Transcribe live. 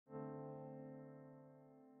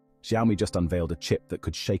Xiaomi just unveiled a chip that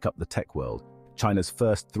could shake up the tech world, China's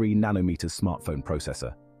first 3-nanometer smartphone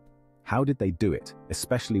processor. How did they do it,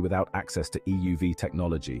 especially without access to EUV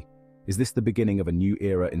technology? Is this the beginning of a new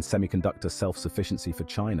era in semiconductor self-sufficiency for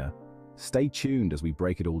China? Stay tuned as we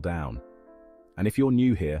break it all down. And if you're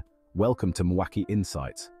new here, welcome to Mwaki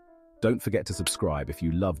Insights. Don't forget to subscribe if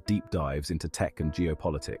you love deep dives into tech and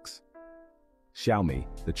geopolitics. Xiaomi,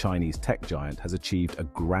 the Chinese tech giant, has achieved a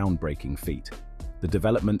groundbreaking feat: the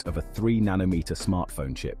development of a 3-nanometer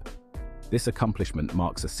smartphone chip. This accomplishment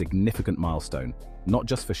marks a significant milestone, not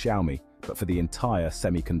just for Xiaomi, but for the entire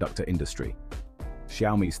semiconductor industry.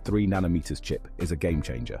 Xiaomi's 3-nanometer chip is a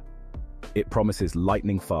game-changer. It promises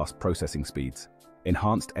lightning-fast processing speeds,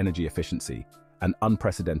 enhanced energy efficiency, and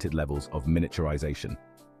unprecedented levels of miniaturization.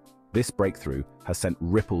 This breakthrough has sent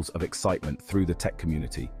ripples of excitement through the tech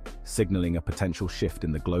community, signaling a potential shift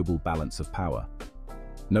in the global balance of power.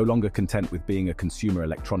 No longer content with being a consumer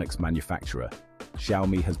electronics manufacturer,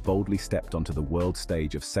 Xiaomi has boldly stepped onto the world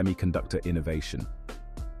stage of semiconductor innovation.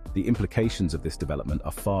 The implications of this development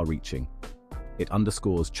are far-reaching. It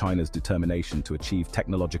underscores China's determination to achieve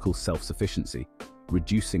technological self-sufficiency,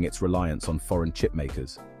 reducing its reliance on foreign chip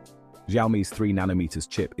makers. Xiaomi's 3-nanometer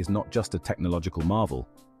chip is not just a technological marvel,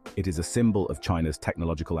 it is a symbol of China's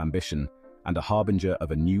technological ambition and a harbinger of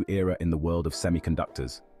a new era in the world of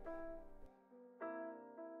semiconductors.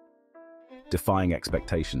 Defying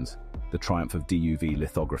expectations, the triumph of DUV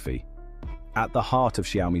lithography. At the heart of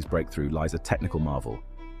Xiaomi's breakthrough lies a technical marvel: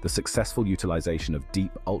 the successful utilization of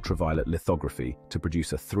deep ultraviolet lithography to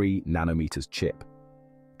produce a 3-nanometer chip.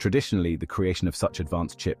 Traditionally, the creation of such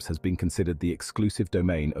advanced chips has been considered the exclusive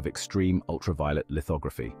domain of extreme ultraviolet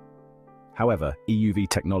lithography. However, EUV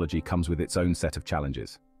technology comes with its own set of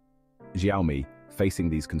challenges. Xiaomi, facing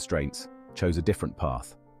these constraints, chose a different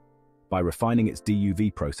path. By refining its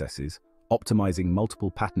DUV processes, optimizing multiple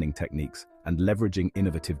patterning techniques, and leveraging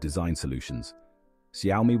innovative design solutions,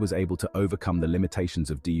 Xiaomi was able to overcome the limitations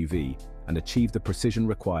of DUV and achieve the precision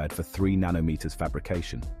required for 3-nanometer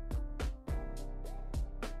fabrication.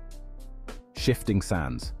 Shifting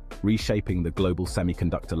sands, reshaping the global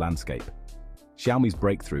semiconductor landscape. Xiaomi's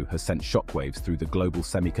breakthrough has sent shockwaves through the global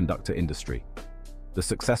semiconductor industry. The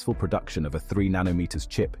successful production of a 3-nanometer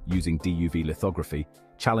chip using DUV lithography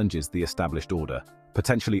challenges the established order,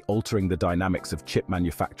 potentially altering the dynamics of chip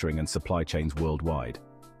manufacturing and supply chains worldwide.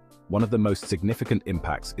 One of the most significant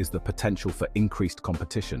impacts is the potential for increased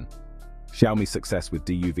competition. Xiaomi's success with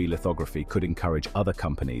DUV lithography could encourage other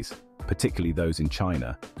companies, particularly those in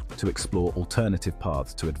China, to explore alternative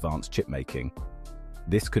paths to advanced chip making.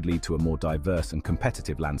 This could lead to a more diverse and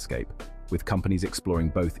competitive landscape, with companies exploring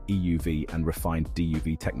both EUV and refined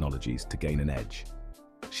DUV technologies to gain an edge.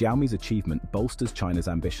 Xiaomi's achievement bolsters China's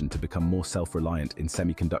ambition to become more self-reliant in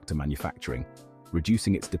semiconductor manufacturing,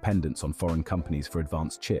 reducing its dependence on foreign companies for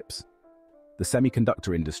advanced chips. The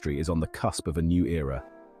semiconductor industry is on the cusp of a new era.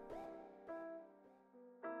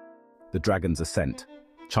 The Dragon's Ascent,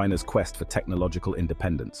 China's quest for technological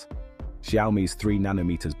independence. Xiaomi's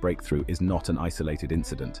 3-nanometer breakthrough is not an isolated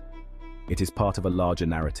incident. It is part of a larger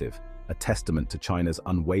narrative, a testament to China's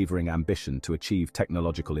unwavering ambition to achieve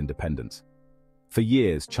technological independence. For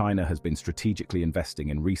years, China has been strategically investing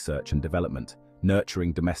in research and development,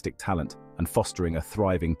 nurturing domestic talent and fostering a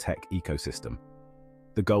thriving tech ecosystem.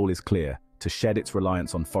 The goal is clear: to shed its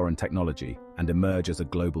reliance on foreign technology and emerge as a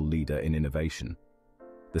global leader in innovation.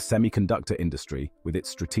 The semiconductor industry, with its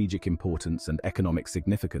strategic importance and economic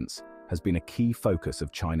significance, has been a key focus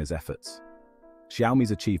of China's efforts.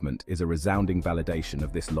 Xiaomi's achievement is a resounding validation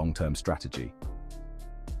of this long-term strategy.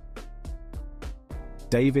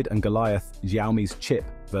 David and Goliath, Xiaomi's chip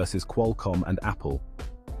versus Qualcomm and Apple.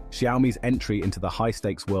 Xiaomi's entry into the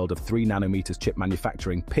high-stakes world of 3-nanometer chip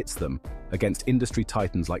manufacturing pits them against industry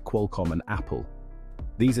titans like Qualcomm and Apple.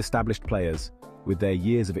 These established players, with their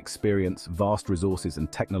years of experience, vast resources,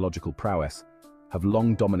 and technological prowess, have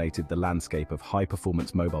long dominated the landscape of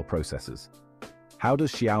high-performance mobile processors. How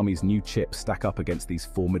does Xiaomi's new chip stack up against these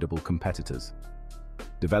formidable competitors?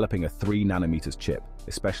 Developing a 3-nanometer chip,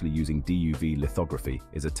 especially using DUV lithography,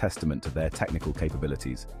 is a testament to their technical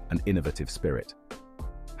capabilities and innovative spirit.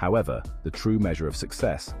 However, the true measure of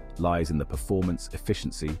success lies in the performance,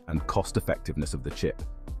 efficiency, and cost-effectiveness of the chip,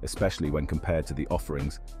 especially when compared to the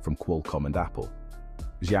offerings from Qualcomm and Apple.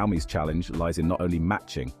 Xiaomi's challenge lies in not only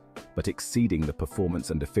matching, but exceeding the performance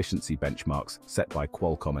and efficiency benchmarks set by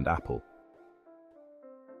Qualcomm and Apple.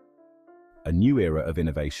 A new era of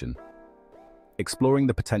innovation. Exploring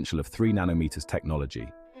the potential of 3-nanometer technology.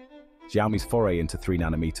 Xiaomi's foray into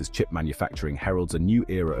 3-nanometer chip manufacturing heralds a new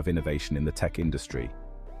era of innovation in the tech industry.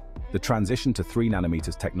 The transition to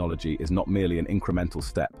 3-nanometer technology is not merely an incremental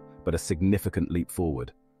step, but a significant leap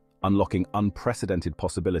forward, unlocking unprecedented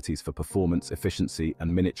possibilities for performance, efficiency,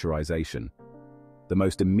 and miniaturization. The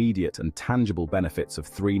most immediate and tangible benefits of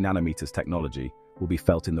 3 nanometers technology will be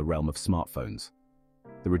felt in the realm of smartphones.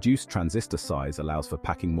 The reduced transistor size allows for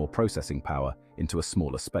packing more processing power into a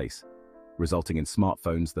smaller space, resulting in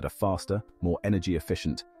smartphones that are faster, more energy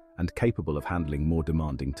efficient, and capable of handling more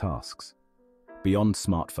demanding tasks. Beyond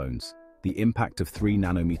smartphones, the impact of 3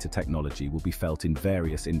 nanometer technology will be felt in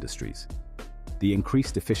various industries. The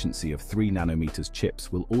increased efficiency of 3 nanometers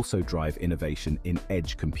chips will also drive innovation in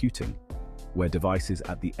edge computing, where devices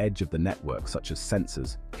at the edge of the network such as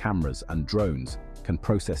sensors, cameras, and drones can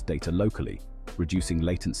process data locally, reducing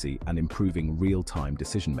latency and improving real-time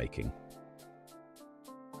decision-making.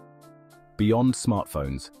 Beyond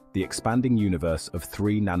smartphones, the expanding universe of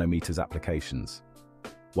 3 nanometers applications.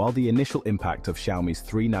 While the initial impact of Xiaomi's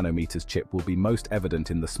 3 nanometers chip will be most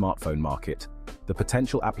evident in the smartphone market, the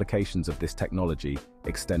potential applications of this technology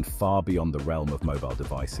extend far beyond the realm of mobile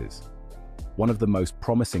devices. One of the most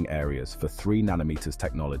promising areas for 3 nanometers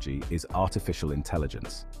technology is artificial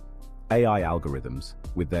intelligence. AI algorithms,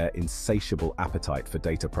 with their insatiable appetite for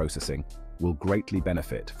data processing, will greatly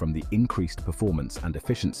benefit from the increased performance and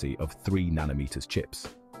efficiency of 3 nanometers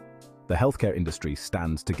chips. The healthcare industry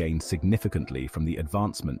stands to gain significantly from the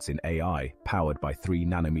advancements in AI powered by 3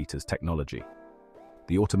 nanometers technology.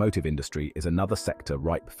 The automotive industry is another sector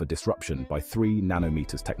ripe for disruption by 3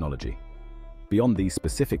 nanometers technology. Beyond these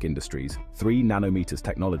specific industries, 3 nanometers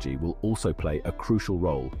technology will also play a crucial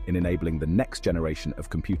role in enabling the next generation of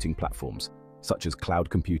computing platforms, such as cloud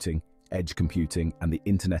computing, edge computing, and the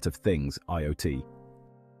Internet of Things, IoT.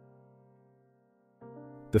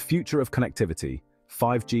 The future of connectivity,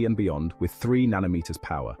 5G and beyond, with 3 nanometers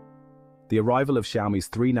power. The arrival of Xiaomi's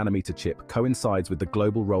 3 nanometer chip coincides with the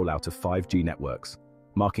global rollout of 5G networks,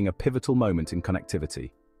 marking a pivotal moment in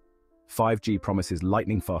connectivity. 5G promises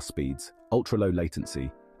lightning-fast speeds, ultra-low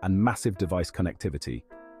latency, and massive device connectivity,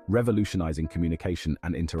 revolutionizing communication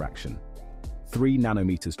and interaction. 3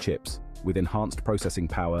 nanometers chips, with enhanced processing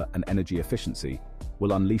power and energy efficiency,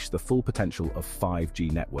 will unleash the full potential of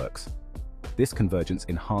 5G networks. This convergence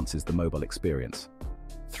enhances the mobile experience.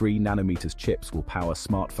 3 nanometers chips will power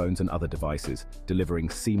smartphones and other devices, delivering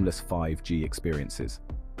seamless 5G experiences.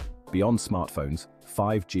 Beyond smartphones,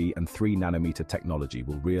 5G and 3 nanometer technology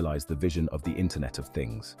will realize the vision of the Internet of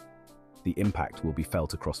Things. The impact will be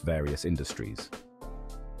felt across various industries.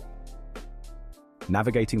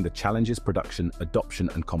 Navigating the challenges, production, adoption,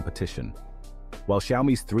 and competition. While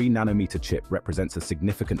Xiaomi's 3 nanometer chip represents a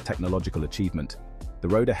significant technological achievement, the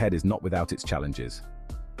road ahead is not without its challenges.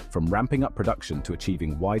 From ramping up production to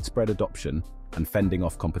achieving widespread adoption and fending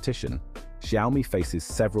off competition, Xiaomi faces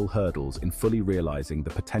several hurdles in fully realizing the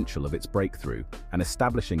potential of its breakthrough and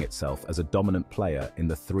establishing itself as a dominant player in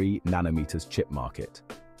the 3 nanometers chip market.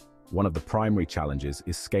 One of the primary challenges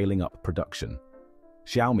is scaling up production.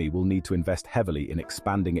 Xiaomi will need to invest heavily in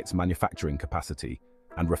expanding its manufacturing capacity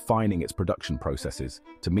and refining its production processes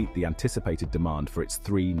to meet the anticipated demand for its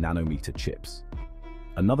 3 nanometer chips.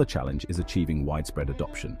 Another challenge is achieving widespread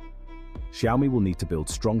adoption. Xiaomi will need to build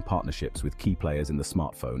strong partnerships with key players in the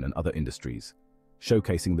smartphone and other industries,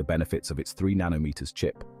 showcasing the benefits of its 3 nanometers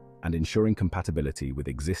chip and ensuring compatibility with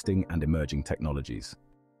existing and emerging technologies.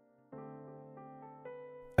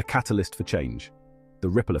 A catalyst for change, the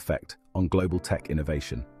ripple effect on global tech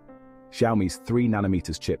innovation. Xiaomi's 3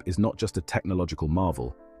 nanometers chip is not just a technological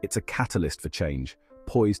marvel, it's a catalyst for change,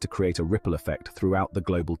 poised to create a ripple effect throughout the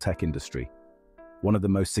global tech industry. One of the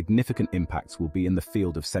most significant impacts will be in the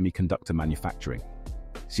field of semiconductor manufacturing.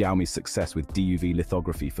 Xiaomi's success with DUV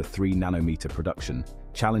lithography for 3 nanometer production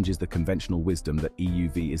challenges the conventional wisdom that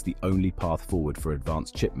EUV is the only path forward for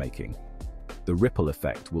advanced chip making. The ripple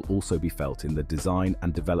effect will also be felt in the design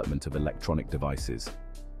and development of electronic devices.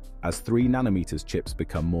 As 3 nanometers chips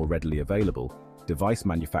become more readily available, device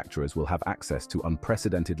manufacturers will have access to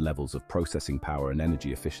unprecedented levels of processing power and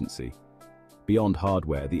energy efficiency. Beyond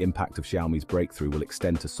hardware, the impact of Xiaomi's breakthrough will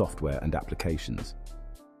extend to software and applications.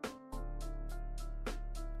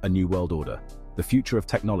 A new world order, the future of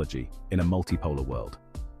technology in a multipolar world.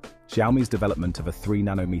 Xiaomi's development of a 3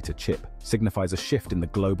 nanometer chip signifies a shift in the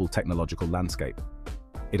global technological landscape.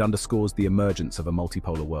 It underscores the emergence of a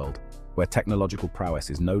multipolar world, where technological prowess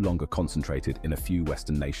is no longer concentrated in a few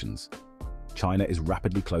Western nations. China is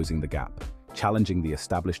rapidly closing the gap, challenging the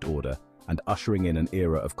established order and ushering in an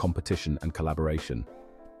era of competition and collaboration.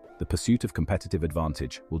 The pursuit of competitive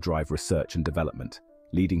advantage will drive research and development,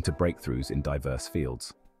 leading to breakthroughs in diverse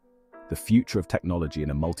fields. The future of technology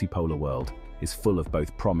in a multipolar world is full of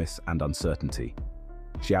both promise and uncertainty.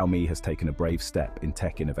 Xiaomi has taken a brave step in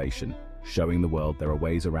tech innovation, showing the world there are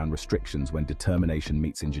ways around restrictions when determination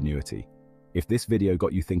meets ingenuity. If this video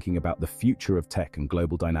got you thinking about the future of tech and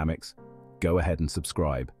global dynamics, go ahead and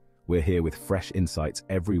subscribe. We're here with fresh insights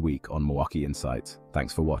every week on Milwaukee Insights.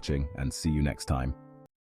 Thanks for watching and see you next time.